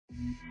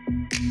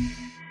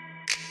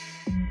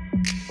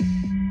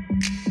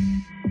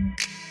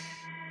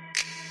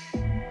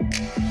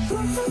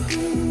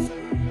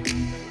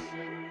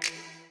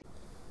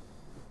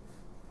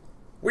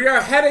We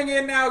are heading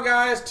in now,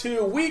 guys,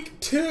 to week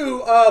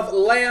 2 of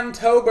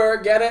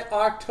Landtober. Get it?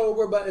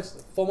 October, but it's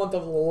the full month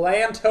of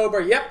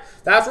Landtober. Yep,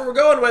 that's what we're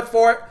going with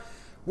for it.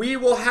 We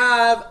will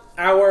have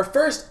our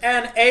first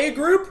NA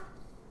group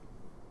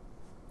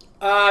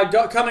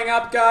coming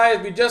up,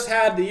 guys. We just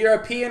had the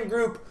European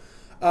group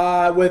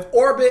with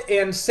Orbit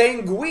and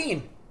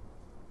Sanguine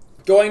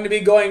going to be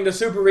going to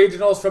Super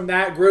Regionals from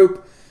that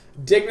group.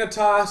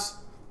 Dignitas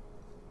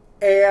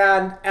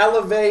and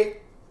Elevate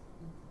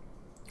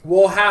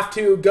will have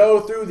to go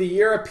through the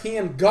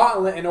European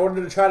Gauntlet in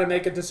order to try to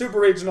make it to Super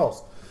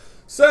Regionals.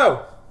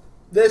 So,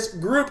 this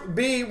Group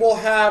B will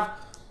have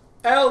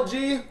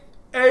LG,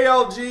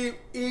 ALG,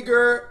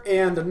 Eager,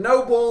 and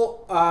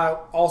Noble,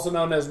 also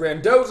known as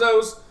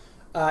Randozos,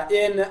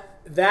 in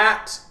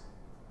that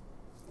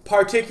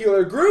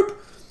particular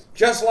group.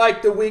 Just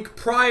like the week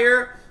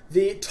prior,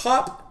 the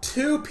top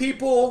 2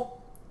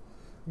 people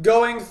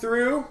going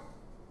through,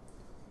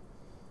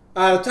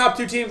 the top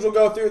 2 teams will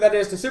go through, that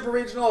is, the Super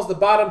Regionals. The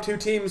bottom 2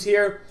 teams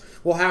here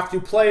will have to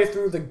play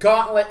through the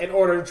Gauntlet in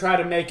order to try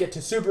to make it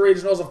to Super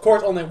Regionals. Of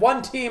course, only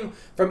one team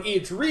from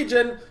each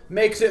region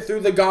makes it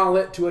through the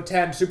Gauntlet to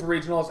attend Super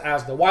Regionals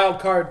as the wild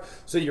card,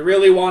 so you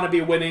really want to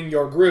be winning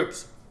your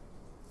groups.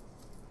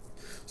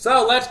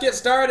 So, let's get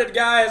started,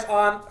 guys.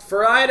 On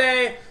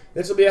Friday,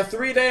 this will be a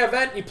 3-day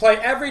event. You play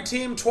every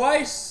team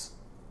twice,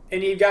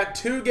 and you've got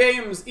 2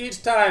 games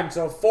each time,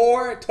 so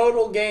 4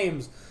 total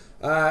games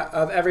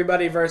of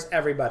everybody versus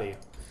everybody.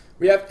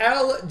 We have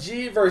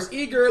LG versus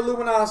Eager.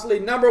 Luminosity,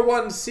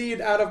 #1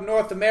 seed out of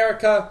North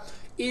America.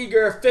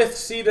 Eager, 5th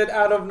seeded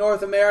out of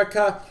North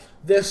America.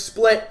 This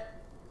split,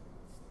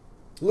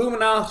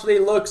 Luminosity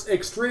looks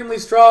extremely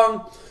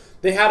strong.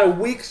 They had a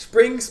weak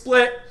spring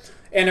split,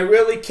 and it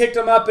really kicked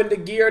them up into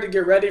gear to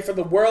get ready for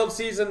the World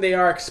season. They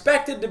are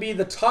expected to be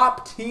the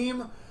top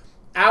team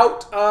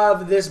out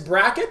of this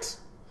bracket,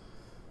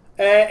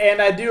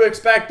 and I do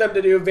expect them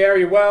to do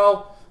very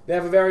well. They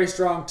have a very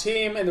strong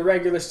team in the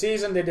regular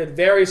season. They did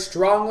very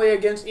strongly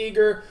against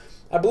Eager.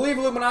 I believe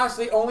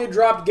Luminosity only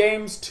dropped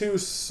games to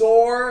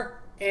Soar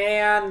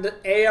and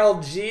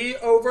ALG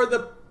over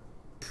the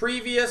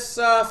previous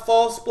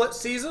fall split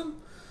season.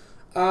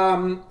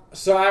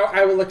 So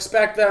I will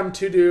expect them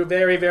to do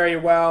very, very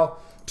well.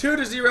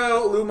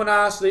 2-0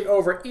 Luminosity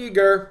over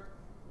Eager,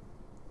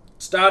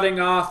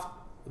 starting off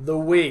the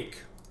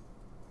week.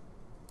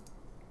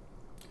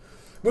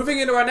 Moving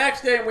into our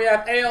next game, we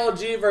have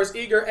ALG versus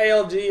Eager.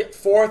 ALG,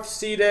 4th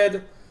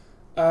seeded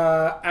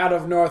out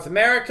of North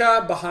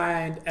America,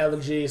 behind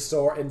LG,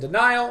 Soar, and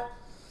Denial.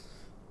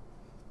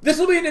 This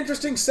will be an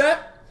interesting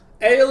set.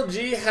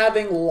 ALG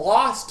having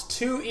lost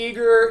to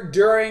Eager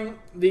during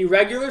the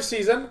regular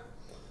season,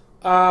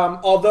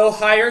 although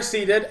higher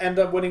seeded, end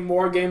up winning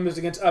more games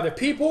against other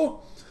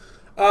people.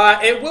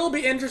 It will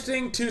be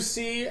interesting to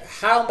see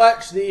how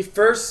much the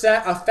first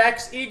set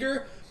affects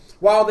Eager.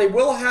 While they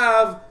will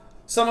have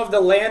some of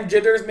the land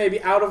jitters maybe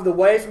out of the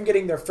way from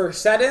getting their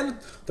first set in,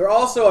 they're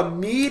also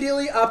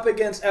immediately up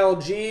against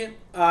LG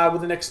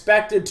with an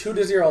expected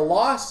 2-0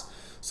 loss.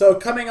 So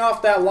coming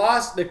off that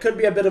loss, there could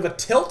be a bit of a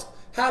tilt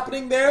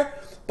happening there.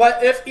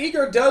 But if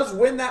Eager does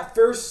win that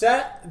first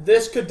set,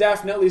 this could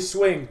definitely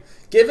swing.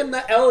 Given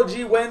that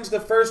LG wins the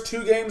first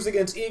 2 games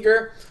against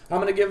Eager, I'm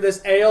going to give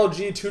this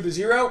ALG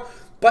 2-0.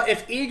 But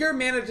if Eager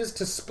manages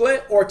to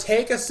split or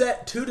take a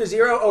set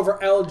 2-0 over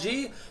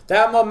LG,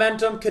 that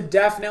momentum could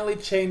definitely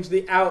change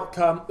the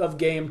outcome of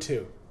Game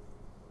 2.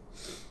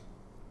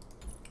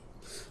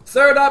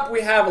 Third up,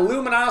 we have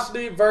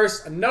Luminosity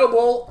versus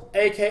Noble,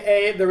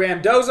 a.k.a. the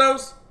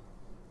Randozos.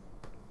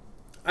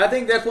 I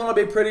think this one will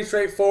be pretty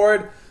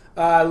straightforward.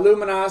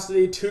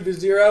 Luminosity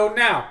 2-0.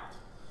 Now,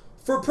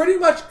 for pretty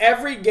much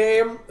every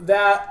game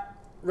that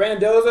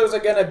Randozos are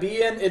going to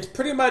be in, it's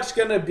pretty much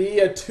going to be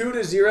a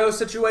 2-0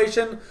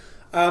 situation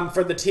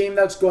for the team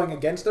that's going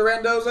against the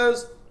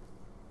Randozos.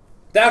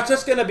 That's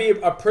just going to be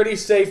a pretty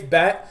safe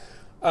bet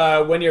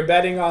when you're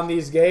betting on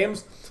these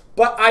games.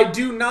 But I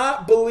do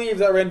not believe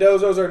that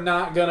Randozos are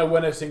not going to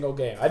win a single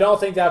game. I don't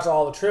think that's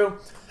all true.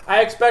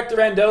 I expect the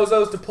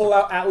Randozos to pull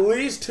out at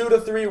least 2 to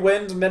 3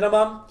 wins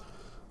minimum,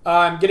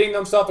 getting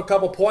themselves a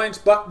couple points.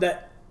 But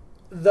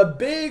the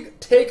big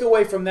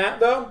takeaway from that,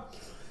 though,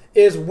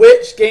 is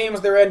which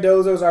games the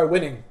Randozos are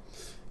winning.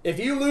 If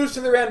you lose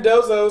to the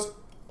Randozos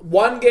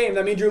 1 game,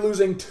 that means you're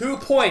losing 2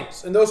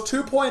 points. And those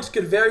 2 points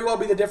could very well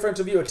be the difference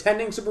of you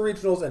attending Super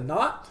Regionals and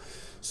not.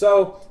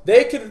 So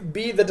they could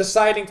be the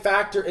deciding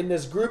factor in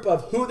this group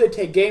of who they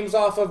take games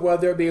off of,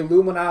 whether it be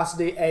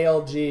Luminosity,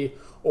 ALG,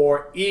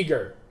 or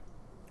Eager.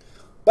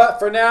 But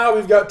for now,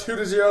 we've got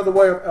 2-0 the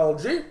way of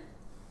LG.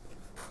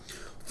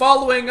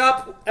 Following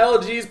up,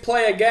 LG's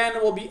play again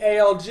will be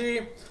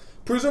ALG.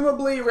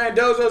 Presumably,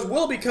 Randozos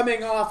will be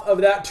coming off of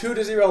that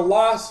 2-0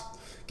 loss,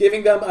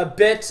 giving them a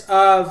bit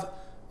of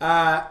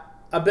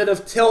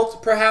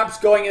tilt, perhaps,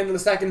 going into the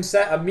second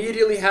set,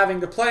 immediately having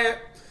to play it.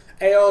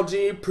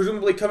 ALG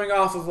presumably coming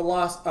off of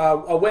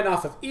a win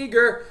off of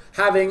Eager,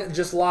 having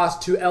just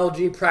lost to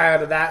LG prior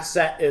to that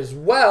set as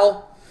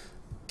well,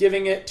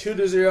 giving it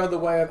 2-0 the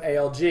way of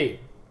ALG.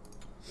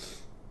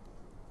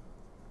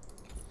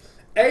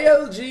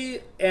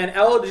 ALG and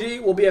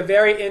LG will be a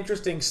very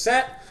interesting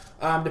set,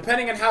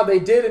 depending on how they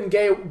did in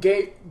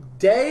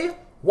day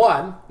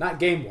one,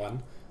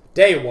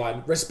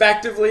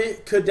 respectively,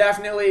 could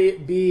definitely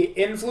be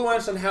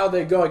influenced on how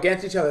they go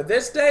against each other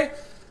this day.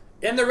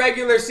 In the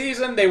regular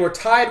season, they were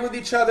tied with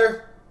each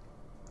other.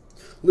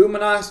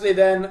 Luminosity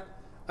then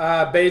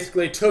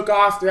basically took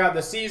off throughout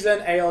the season.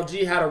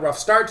 ALG had a rough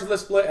start to the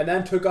split and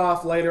then took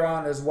off later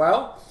on as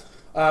well.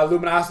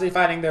 Luminosity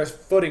finding their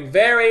footing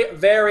very,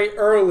 very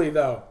early,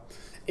 though,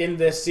 in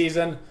this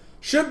season.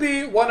 Should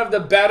be one of the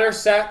better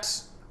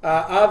sets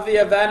of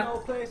the event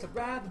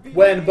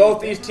when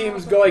both these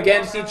teams go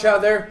against each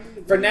other.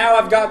 For now,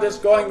 I've got this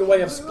going the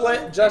way of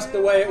split, just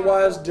the way it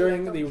was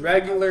during the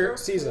regular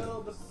season.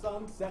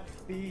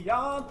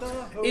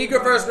 Eager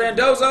versus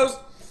Randozos.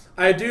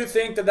 I do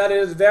think that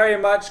is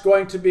very much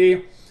going to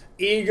be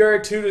Eager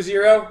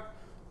 2-0.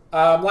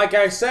 Like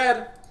I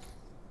said,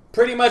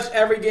 pretty much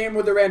every game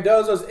with the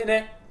Randozos in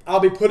it, I'll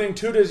be putting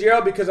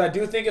 2-0 because I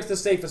do think it's the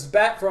safest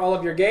bet for all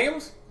of your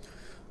games.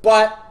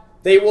 But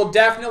they will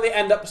definitely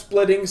end up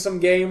splitting some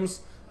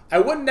games. I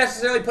wouldn't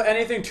necessarily put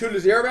anything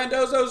 2-0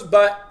 Randozos,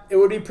 but it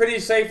would be pretty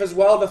safe as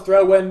well to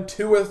throw in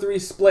 2 or 3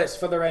 splits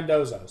for the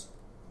Randozos.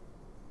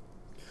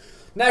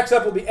 Next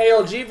up will be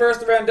ALG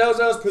versus the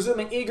Randozos.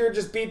 Presuming Eager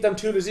just beat them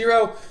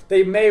 2-0,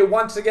 they may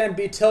once again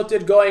be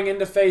tilted going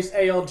into face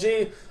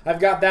ALG.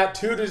 I've got that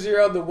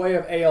 2-0 the way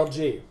of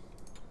ALG.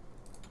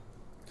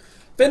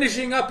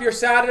 Finishing up your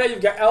Saturday,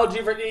 you've got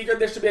LG versus Eager.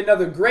 This should be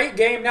another great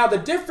game. Now, the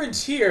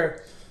difference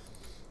here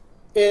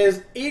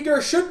is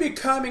Eager should be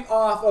coming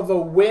off of a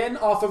win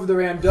off of the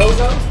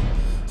Randozos.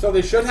 So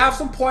they should have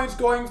some points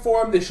going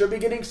for them. They should be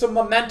getting some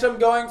momentum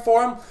going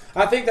for them.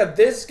 I think that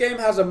this game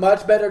has a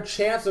much better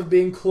chance of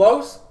being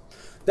close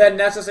than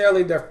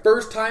necessarily their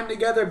first time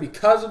together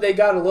because they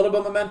got a little bit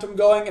of momentum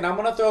going. And I'm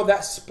going to throw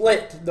that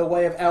split the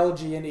way of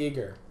LG and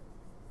Eager.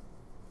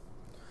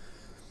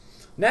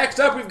 Next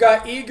up, we've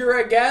got Eager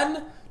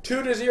again.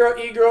 2-0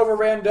 Eager over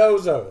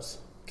Randozos.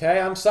 Okay,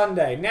 on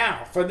Sunday.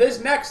 Now, for this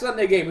next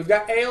Sunday game, we've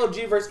got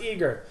ALG versus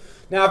Eager.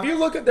 Now, if you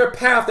look at their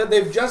path that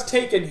they've just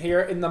taken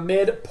here in the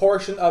mid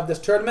portion of this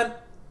tournament,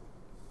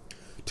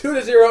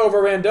 2-0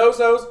 over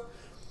Randozos,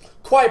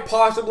 quite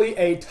possibly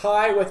a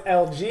tie with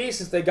LG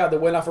since they got the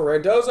win off of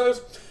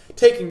Randozos.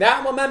 Taking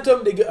that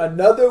momentum to get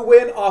another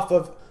win off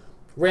of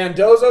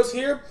Randozos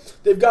here.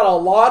 They've got a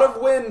lot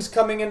of wins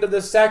coming into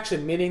this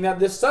section, meaning that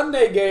this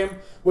Sunday game,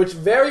 which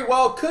very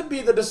well could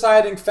be the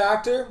deciding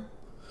factor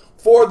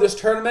for this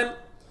tournament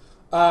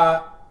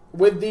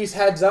with these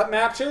heads-up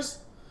matches,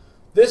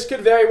 this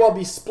could very well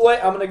be split.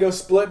 I'm going to go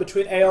split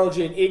between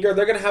ALG and Eager.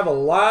 They're going to have a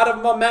lot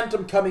of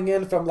momentum coming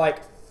in from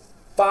like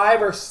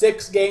 5 or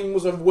 6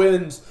 games of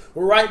wins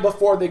right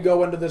before they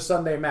go into the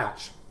Sunday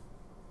match.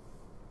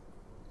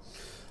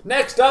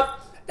 Next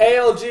up,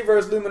 ALG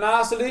versus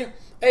Luminosity.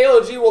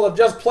 ALG will have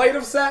just played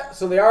a set,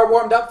 so they are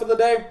warmed up for the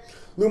day.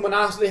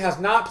 Luminosity has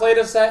not played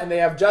a set, and they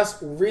have just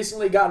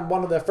recently gotten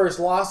one of their first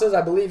losses,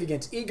 I believe,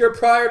 against Eager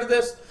prior to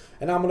this.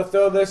 And I'm going to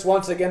throw this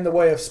once again the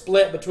way of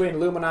split between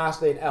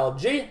Luminosity and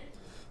LG.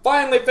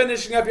 Finally,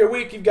 finishing up your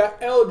week, you've got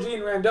LG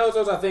and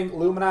Randozos. I think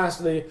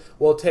Luminosity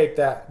will take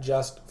that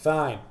just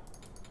fine.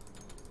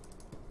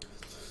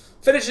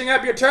 Finishing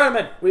up your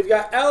tournament, we've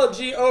got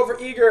LG over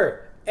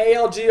Eager,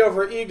 ALG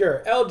over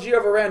Eager, LG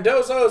over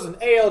Randozos, and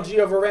ALG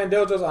over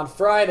Randozos on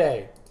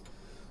Friday.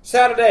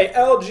 Saturday,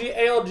 LG,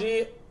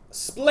 ALG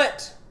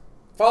split,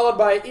 followed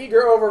by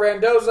Eager over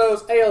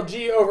Randozos,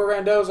 ALG over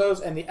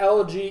Randozos, and the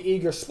LG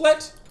Eager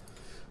split.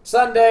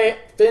 Sunday,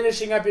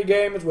 finishing up your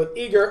games with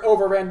Eager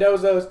over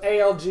Randozos,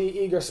 ALG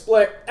Eager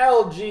split,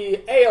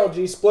 LG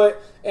ALG split,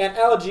 and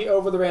LG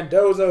over the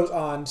Randozos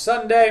on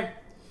Sunday.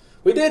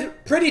 We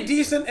did pretty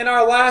decent in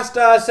our last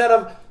set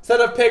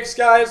of picks,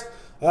 guys.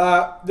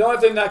 The only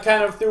thing that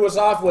kind of threw us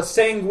off was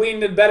Sanguine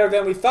did better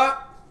than we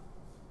thought.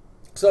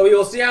 So we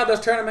will see how this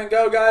tournament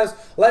go, guys.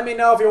 Let me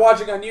know if you're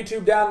watching on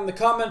YouTube down in the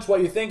comments what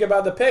you think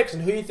about the picks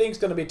and who you think is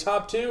going to be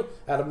top 2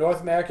 out of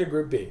North America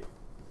Group B.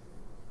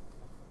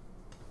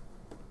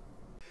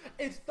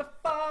 It's the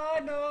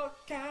final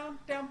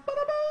countdown.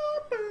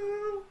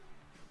 Ba-da-ba-boo.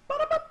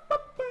 Ba-da-ba-boo.